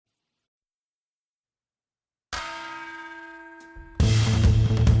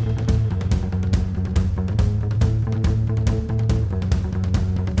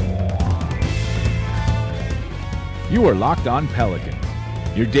You are Locked On Pelicans,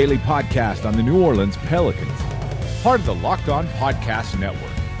 your daily podcast on the New Orleans Pelicans, part of the Locked On Podcast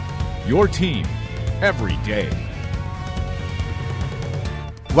Network, your team every day.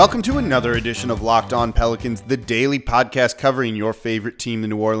 Welcome to another edition of Locked On Pelicans, the daily podcast covering your favorite team, the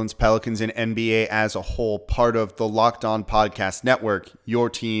New Orleans Pelicans, and NBA as a whole, part of the Locked On Podcast Network, your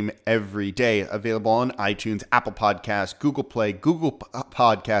team every day. Available on iTunes, Apple Podcasts, Google Play, Google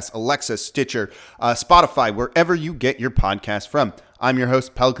Podcasts, Alexa, Stitcher, Spotify, wherever you get your podcast from. I'm your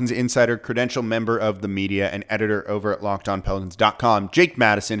host, Pelicans Insider, credential member of the media, and editor over at LockedOnPelicans.com, Jake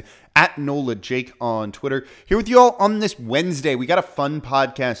Madison, at NOLA Jake on Twitter. Here with you all on this Wednesday. We got a fun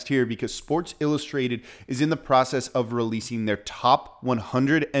podcast here because Sports Illustrated is in the process of releasing their top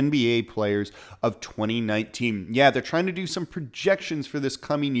 100 NBA players of 2019. Yeah, they're trying to do some projections for this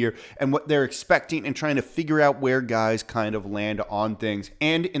coming year and what they're expecting and trying to figure out where guys kind of land on things.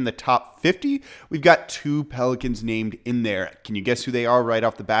 And in the top 50, we've got two Pelicans named in there. Can you guess who they are right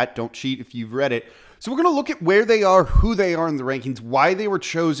off the bat? Don't cheat if you've read it. So we're going to look at where they are, who they are in the rankings, why they were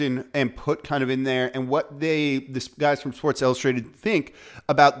chosen and put kind of in there, and what this guys from Sports Illustrated think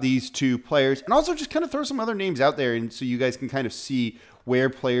about these two players, and also just kind of throw some other names out there, and so you guys can kind of see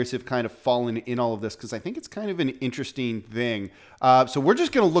where players have kind of fallen in all of this, because I think it's kind of an interesting thing. So we're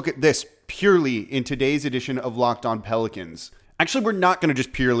just going to look at this purely in today's edition of Locked On Pelicans. Actually, we're not going to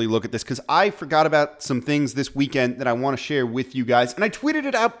just purely look at this because I forgot about some things this weekend that I want to share with you guys. And I tweeted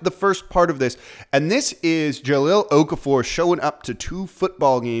it out the first part of this. And this is Jahlil Okafor showing up to two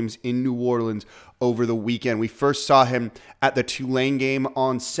football games in New Orleans over the weekend. We first saw him at the Tulane game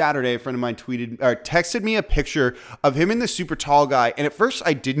on Saturday. A friend of mine texted me a picture of him and the super tall guy. And at first,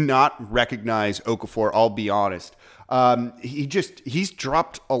 I did not recognize Okafor, I'll be honest. He's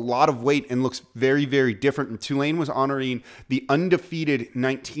dropped a lot of weight and looks very, very different. And Tulane was honoring the undefeated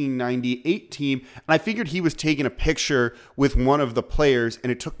 1998 team. And I figured he was taking a picture with one of the players.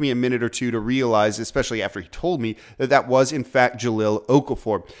 And it took me a minute or two to realize, especially after he told me, that was in fact Jahlil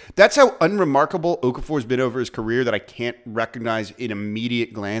Okafor. That's how unremarkable Okafor's been over his career that I can't recognize in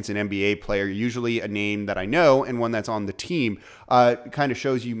immediate glance an NBA player. Usually a name that I know and one that's on the team kind of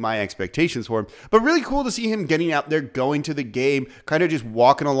shows you my expectations for him. But really cool to see him getting out there, going to the game, kind of just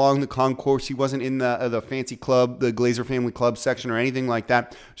walking along the concourse. He wasn't in the fancy club, the Glazer family club section or anything like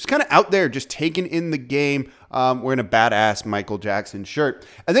that. Just kind of out there, just taking in the game, wearing a badass Michael Jackson shirt.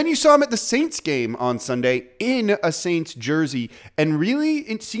 And then you saw him at the Saints game on Sunday in a Saints jersey. And really,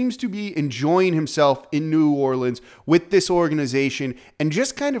 it seems to be enjoying himself in New Orleans with this organization and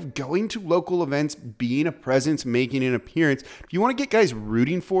just kind of going to local events, being a presence, making an appearance. If you want to get guys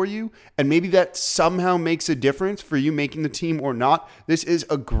rooting for you, and maybe that somehow makes a difference for you making the team or not, this is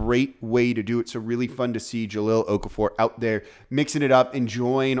a great way to do it. So really fun to see Jahlil Okafor out there mixing it up,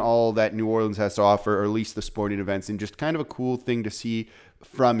 enjoying all that New Orleans has to offer, or at least the sporting events, and just kind of a cool thing to see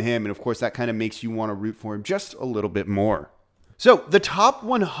from him. And of course, that kind of makes you want to root for him just a little bit more. So the top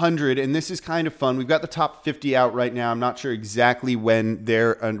 100, and this is kind of fun. We've got the top 50 out right now. I'm not sure exactly when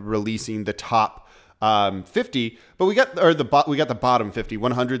they're releasing the top 50, but we got the bottom 50,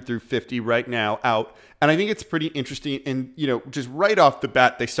 100 through 50 right now out. And I think it's pretty interesting. And, just right off the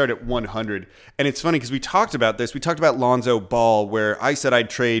bat, they start at 100. And it's funny because we talked about this. We talked about Lonzo Ball, where I said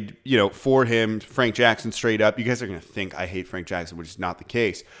I'd trade, for him, Frank Jackson straight up. You guys are going to think I hate Frank Jackson, which is not the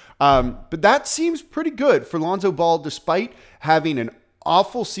case. But that seems pretty good for Lonzo Ball, despite having an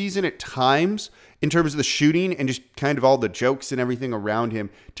awful season at times in terms of the shooting and just kind of all the jokes and everything around him,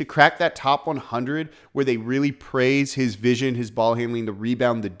 to crack that top 100 where they really praise his vision, his ball handling, the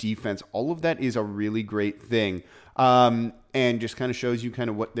rebound, the defense. All of that is a really great thing. And just kind of shows you kind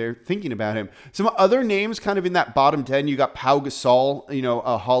of what they're thinking about him. Some other names kind of in that bottom 10, you got Pau Gasol,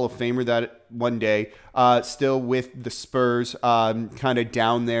 a Hall of Famer that one day, still with the Spurs, kind of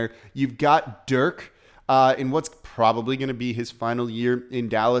down there. You've got Dirk in what's probably going to be his final year in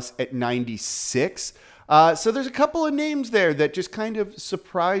Dallas at 96. So there's a couple of names there that just kind of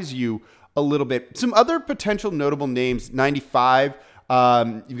surprise you a little bit. Some other potential notable names, 95.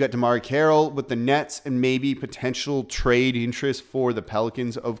 You've got DeMarre Carroll with the Nets and maybe potential trade interest for the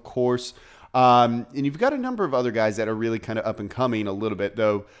Pelicans, of course. And you've got a number of other guys that are really kind of up and coming a little bit,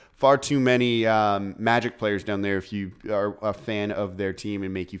 though. Far too many Magic players down there if you are a fan of their team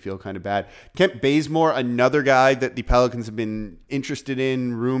and make you feel kind of bad. Kent Bazemore, another guy that the Pelicans have been interested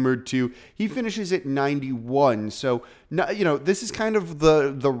in, rumored to. He finishes at 91. So, this is kind of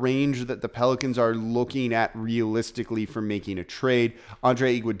the range that the Pelicans are looking at realistically for making a trade.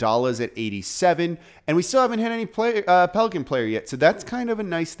 Andre Iguodala is at 87. And we still haven't had any Pelican player yet. So that's kind of a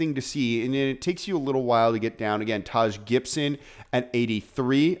nice thing to see. And it takes you a little while to get down. Again, Taj Gibson at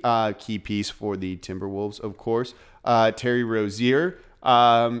 83, key piece for the Timberwolves, of course. Terry Rozier,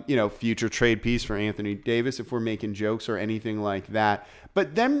 future trade piece for Anthony Davis if we're making jokes or anything like that.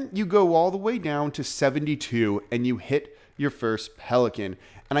 But then you go all the way down to 72 and you hit your first Pelican.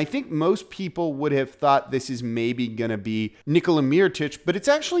 And I think most people would have thought this is maybe going to be Nikola Mirotic, but it's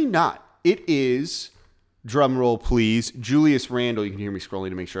actually not. It is, drum roll please, Julius Randle. You can hear me scrolling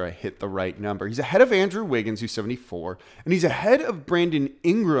to make sure I hit the right number. He's ahead of Andrew Wiggins, who's 74, and he's ahead of Brandon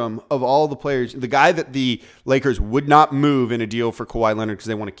Ingram of all the players, the guy that the Lakers would not move in a deal for Kawhi Leonard because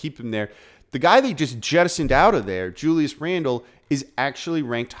they want to keep him there. The guy they just jettisoned out of there, Julius Randle, is actually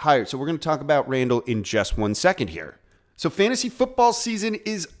ranked higher. So we're going to talk about Randle in just 1 second here. So fantasy football season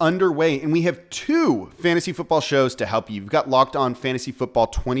is underway, and we have 2 fantasy football shows to help you. You've got Locked On Fantasy Football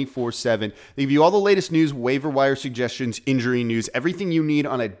 24/7. They give you all the latest news, waiver wire suggestions, injury news, everything you need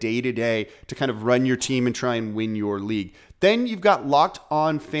on a day-to-day to kind of run your team and try and win your league. Then you've got Locked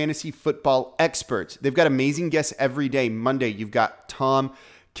On Fantasy Football Experts. They've got amazing guests every day. Monday, you've got Tom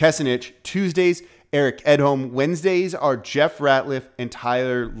Kesinich. Tuesdays, Eric Edholm. Wednesdays are Jeff Ratliff and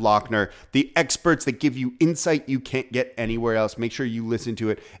Tyler Lochner, the experts that give you insight you can't get anywhere else. Make sure you listen to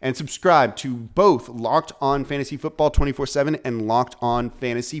it and subscribe to both Locked On Fantasy Football 24/7 and Locked On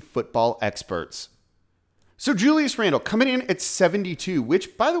Fantasy Football Experts. So Julius Randle coming in at 72,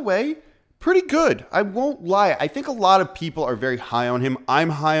 which, by the way, pretty good. I won't lie. I think a lot of people are very high on him.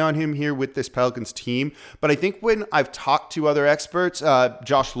 I'm high on him here with this Pelicans team. But I think when I've talked to other experts,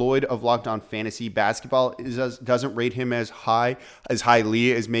 Josh Lloyd of Locked On Fantasy Basketball doesn't rate him as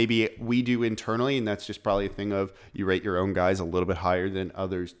highly as maybe we do internally. And that's just probably a thing of you rate your own guys a little bit higher than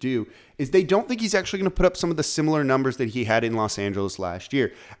others do. Is they don't think he's actually going to put up some of the similar numbers that he had in Los Angeles last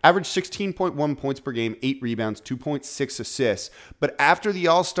year. Averaged 16.1 points per game, 8 rebounds, 2.6 assists. But after the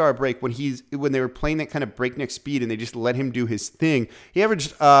All-Star break, when they were playing that kind of breakneck speed and they just let him do his thing, he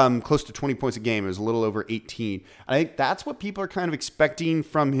averaged close to 20 points a game. It was a little over 18. I think that's what people are kind of expecting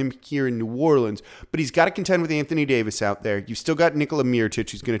from him here in New Orleans. But he's got to contend with Anthony Davis out there. You've still got Nikola Mirotic,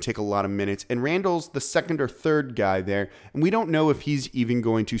 who's going to take a lot of minutes. And Randle's the second or third guy there. And we don't know if he's even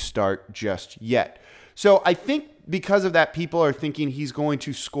going to start just yet. So I think because of that, people are thinking he's going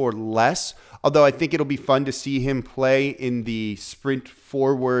to score less, although I think it'll be fun to see him play in the sprint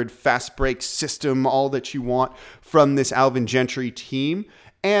forward, fast break system, all that you want from this Alvin Gentry team.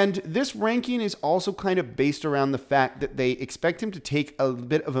 And this ranking is also kind of based around the fact that they expect him to take a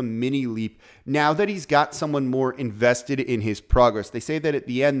bit of a mini leap now that he's got someone more invested in his progress. They say that at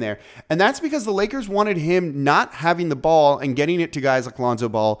the end there. And that's because the Lakers wanted him not having the ball and getting it to guys like Lonzo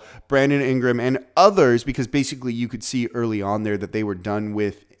Ball, Brandon Ingram, and others, because basically you could see early on there that they were done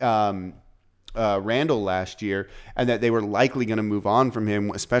with Randle last year, and that they were likely going to move on from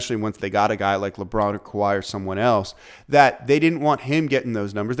him, especially once they got a guy like LeBron or Kawhi or someone else, that they didn't want him getting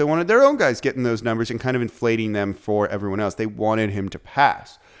those numbers. They wanted their own guys getting those numbers and kind of inflating them for everyone else. They wanted him to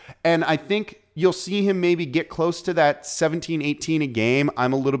pass. And I think you'll see him maybe get close to that 17, 18 a game.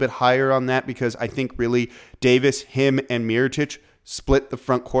 I'm a little bit higher on that because I think really Davis, him, and Mirotic split the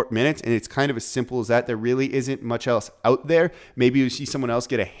front court minutes, and it's kind of as simple as that. There really isn't much else out there. Maybe you see someone else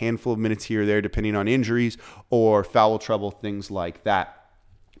get a handful of minutes here or there depending on injuries or foul trouble, things like that.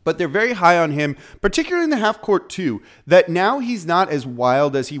 But they're very high on him, particularly in the half court too, that now he's not as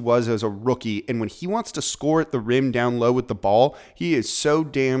wild as he was as a rookie. And when he wants to score at the rim down low with the ball, he is so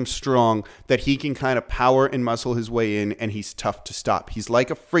damn strong that he can kind of power and muscle his way in, and he's tough to stop. He's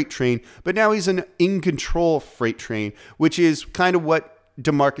like a freight train, but now he's an in-control freight train, which is kind of what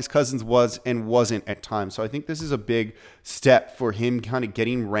DeMarcus Cousins was and wasn't at times. So I think this is a big step for him kind of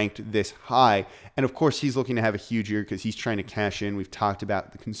getting ranked this high. And of course, he's looking to have a huge year because he's trying to cash in. We've talked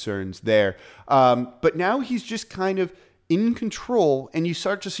about the concerns there. But now he's just kind of in control, and you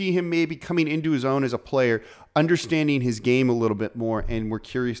start to see him maybe coming into his own as a player, understanding his game a little bit more, and we're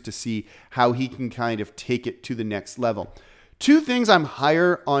curious to see how he can kind of take it to the next level. 2 things I'm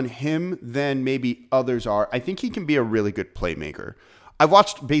higher on him than maybe others are. I think he can be a really good playmaker. I've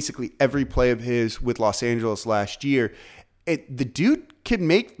watched basically every play of his with Los Angeles last year. The dude can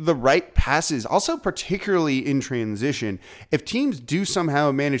make the right passes, also particularly in transition. If teams do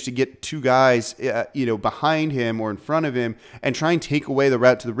somehow manage to get 2 guys, behind him or in front of him and try and take away the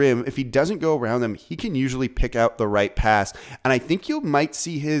route to the rim, if he doesn't go around them, he can usually pick out the right pass. And I think you might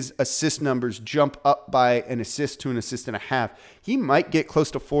see his assist numbers jump up by an assist to an assist and a half. He might get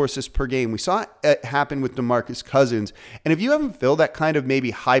close to 4 assists per game. We saw it happen with DeMarcus Cousins. And if you haven't filled that kind of maybe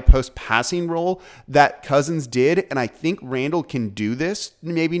high post passing role that Cousins did, and I think Randle can do this,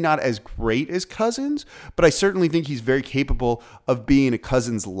 maybe not as great as Cousins, but I certainly think he's very capable of being a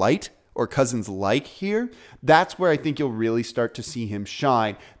Cousins light or Cousins-like here, that's where I think you'll really start to see him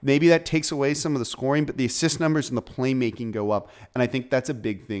shine. Maybe that takes away some of the scoring, but the assist numbers and the playmaking go up, and I think that's a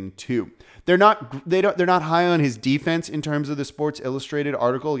big thing too. They're not high on his defense in terms of the Sports Illustrated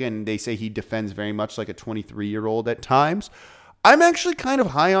article. Again, they say he defends very much like a 23-year-old at times. I'm actually kind of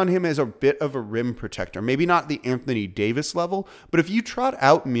high on him as a bit of a rim protector. Maybe not the Anthony Davis level, but if you trot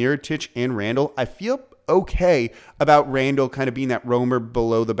out Mirotic and Randle, I feel okay about Randle kind of being that roamer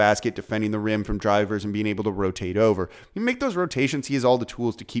below the basket, defending the rim from drivers and being able to rotate over. You make those rotations, he has all the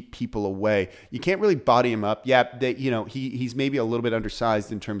tools to keep people away. You can't really body him up. Yeah, he's maybe a little bit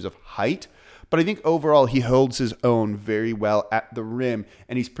undersized in terms of height, but I think overall he holds his own very well at the rim,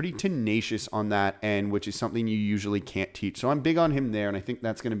 and he's pretty tenacious on that end, which is something you usually can't teach. So I'm big on him there, and I think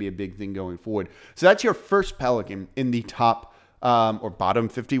that's going to be a big thing going forward. So that's your first Pelican in the top or bottom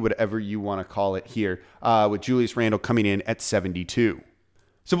 50, whatever you want to call it here, with Julius Randle coming in at 72.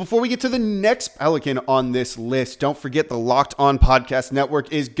 So before we get to the next Pelican on this list, don't forget the Locked On Podcast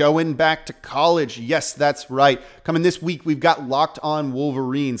Network is going back to college. Yes, that's right. Coming this week, we've got Locked On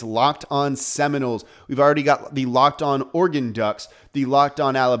Wolverines, Locked On Seminoles. We've already got the Locked On Oregon Ducks, the Locked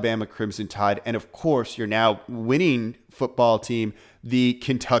On Alabama Crimson Tide, and of course, your now winning football team, the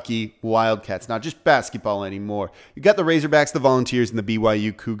Kentucky Wildcats. Not just basketball anymore. You got the Razorbacks, the Volunteers, and the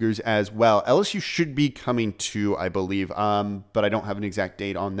BYU Cougars as well. LSU should be coming too, I believe, but I don't have an exact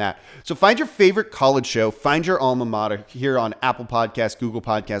date on that. So find your favorite college show, find your alma mater here on Apple Podcasts, Google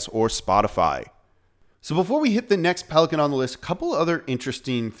Podcasts, or Spotify. So before we hit the next Pelican on the list, a couple other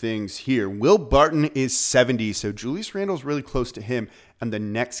interesting things here. Will Barton is 70, so Julius Randle's really close to him, and the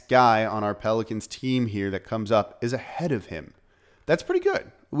next guy on our Pelicans team here that comes up is ahead of him. That's pretty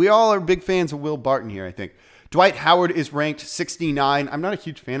good. We all are big fans of Will Barton here, I think. Dwight Howard is ranked 69. I'm not a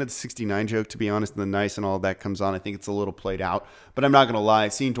huge fan of the 69 joke, to be honest, and the nice and all that comes on. I think it's a little played out, but I'm not going to lie.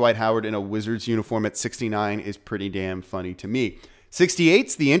 Seeing Dwight Howard in a Wizards uniform at 69 is pretty damn funny to me.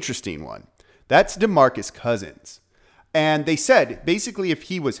 68's the interesting one. That's DeMarcus Cousins. And they said, basically, if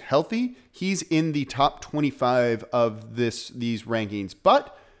he was healthy, he's in the top 25 of these rankings.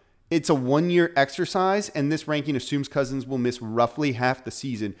 But it's a one-year exercise, and this ranking assumes Cousins will miss roughly half the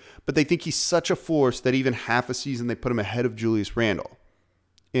season. But they think he's such a force that even half a season, they put him ahead of Julius Randle.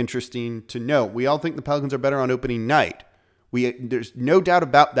 Interesting to note. We all think the Pelicans are better on opening night. There's no doubt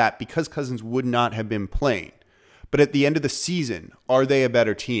about that because Cousins would not have been playing. But at the end of the season, are they a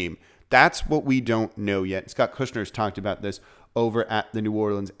better team? That's what we don't know yet. Scott Kushner's talked about this over at the New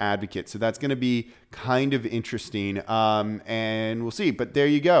Orleans Advocate. So that's going to be kind of interesting, and we'll see. But there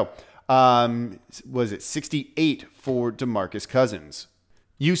you go. Was it 68 for DeMarcus Cousins?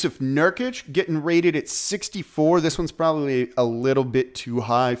 Yusuf Nurkic getting rated at 64. This one's probably a little bit too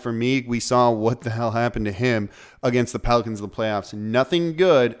high for me. We saw what the hell happened to him against the Pelicans in the playoffs. Nothing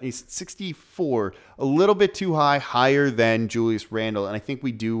good. He's 64, a little bit too high, higher than Julius Randle. And I think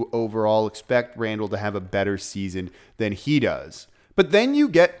we do overall expect Randle to have a better season than he does. But then you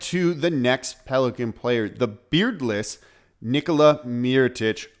get to the next Pelican player, the beardless Nikola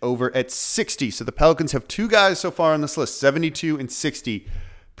Mirotic over at 60. So the Pelicans have two guys so far on this list, 72 and 60.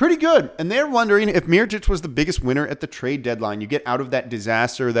 Pretty good. And they're wondering if Mirotic was the biggest winner at the trade deadline. You get out of that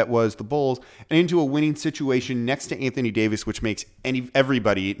disaster that was the Bulls and into a winning situation next to Anthony Davis, which makes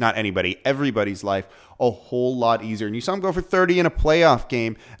everybody's life a whole lot easier. And you saw him go for 30 in a playoff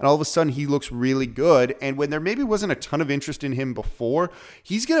game, and all of a sudden he looks really good. And when there maybe wasn't a ton of interest in him before,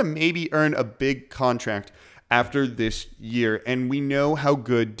 he's going to maybe earn a big contract after this year, and we know how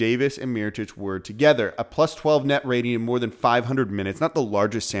good Davis and Mirotic were together. A plus 12 net rating in more than 500 minutes. Not the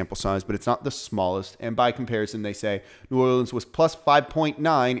largest sample size, but it's not the smallest. And by comparison, they say New Orleans was plus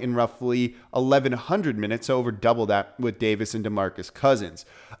 5.9 in roughly 1,100 minutes, so over double that with Davis and DeMarcus Cousins.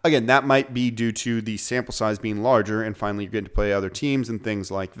 Again, that might be due to the sample size being larger, and finally you're getting to play other teams and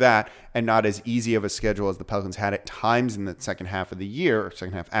things like that, and not as easy of a schedule as the Pelicans had at times in the second half of the year, or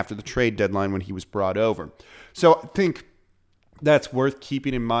second half after the trade deadline when he was brought over. So I think that's worth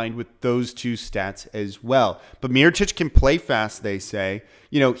keeping in mind with those two stats as well. But Mirotic can play fast, they say.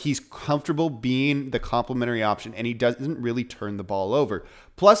 He's comfortable being the complementary option, and he doesn't really turn the ball over.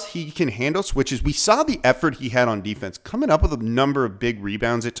 Plus, he can handle switches. We saw the effort he had on defense, coming up with a number of big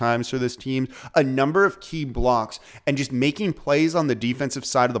rebounds at times for this team, a number of key blocks, and just making plays on the defensive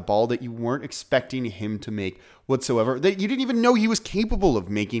side of the ball that you weren't expecting him to make whatsoever, that you didn't even know he was capable of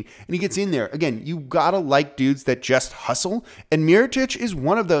making, and he gets in there. Again, you gotta like dudes that just hustle, and Mirotic is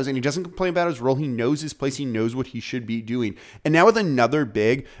one of those, and he doesn't complain about his role. He knows his place. He knows what he should be doing. And now with another big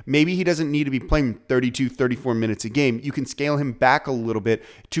big. Maybe he doesn't need to be playing 32, 34 minutes a game. You can scale him back a little bit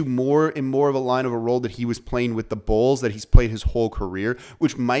to more and more of a line of a role that he was playing with the Bulls, that he's played his whole career,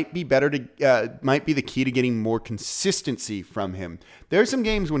 which might be might be the key to getting more consistency from him. There are some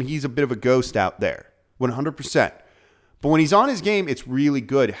games when he's a bit of a ghost out there, 100%. But when he's on his game, it's really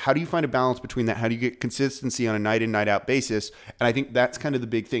good. How do you find a balance between that? How do you get consistency on a night in, night out basis? And I think that's kind of the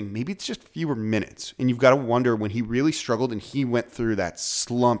big thing. Maybe it's just fewer minutes. And you've got to wonder, when he really struggled and he went through that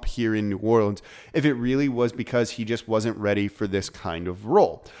slump here in New Orleans, if it really was because he just wasn't ready for this kind of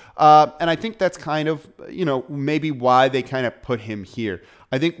role. And I think that's kind of, maybe why they kind of put him here.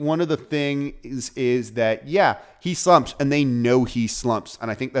 I think one of the things is that, he slumps, and they know he slumps. And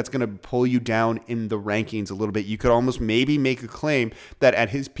I think that's going to pull you down in the rankings a little bit. You could almost maybe make a claim that at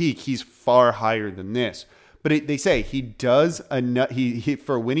his peak, he's far higher than this. But they say he does enough. He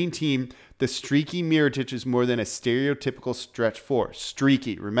for a winning team, the streaky Mirotic is more than a stereotypical stretch four.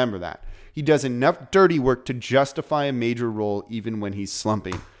 Streaky, remember that. He does enough dirty work to justify a major role even when he's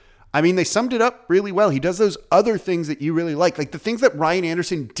slumping. I mean, they summed it up really well. He does those other things that you really like the things that Ryan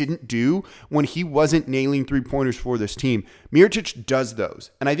Anderson didn't do when he wasn't nailing three-pointers for this team. Mirotic does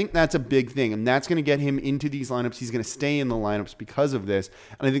those, and I think that's a big thing, and that's going to get him into these lineups. He's going to stay in the lineups because of this,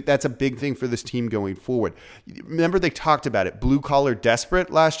 and I think that's a big thing for this team going forward. Remember, they talked about it. Blue-collar desperate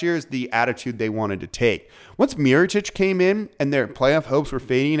last year is the attitude they wanted to take. Once Mirotic came in and their playoff hopes were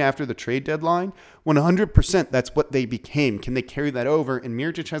fading after the trade deadline, 100% that's what they became. Can they carry that over? And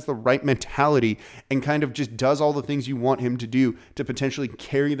Mirotic has the right mentality and kind of just does all the things you want him to do to potentially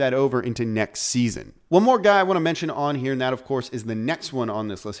carry that over into next season. One more guy I want to mention on here, and that, of course, is the next one on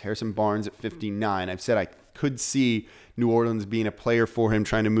this list, Harrison Barnes at 59. I've said I could see New Orleans being a player for him,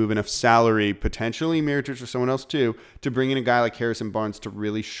 trying to move enough salary, potentially Mirotic or someone else too, to bring in a guy like Harrison Barnes to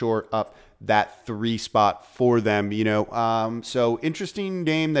really shore up that 3 spot for them, So interesting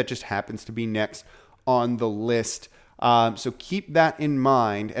name that just happens to be next on the list. So keep that in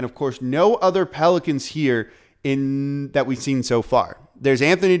mind. And of course, no other Pelicans here that we've seen so far. There's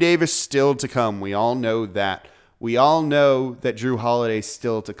Anthony Davis still to come. We all know that. We all know that Jrue Holiday's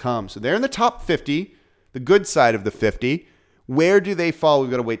still to come. So they're in the top 50, the good side of the 50. Where do they fall?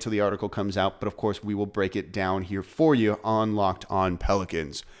 We've got to wait till the article comes out. But of course, we will break it down here for you on Locked On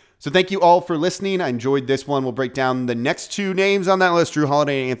Pelicans. So thank you all for listening. I enjoyed this one. We'll break down the next 2 names on that list, Jrue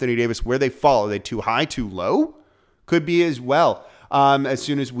Holiday and Anthony Davis, where they fall. Are they too high, too low? Could be as well. As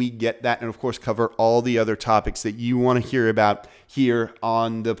soon as we get that, and of course cover all the other topics that you want to hear about here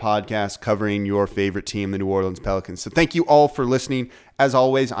on the podcast covering your favorite team, the New Orleans Pelicans. So thank you all for listening. As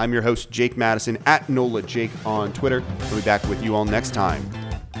always, I'm your host, Jake Madison, at NOLA Jake on Twitter. We'll be back with you all next time.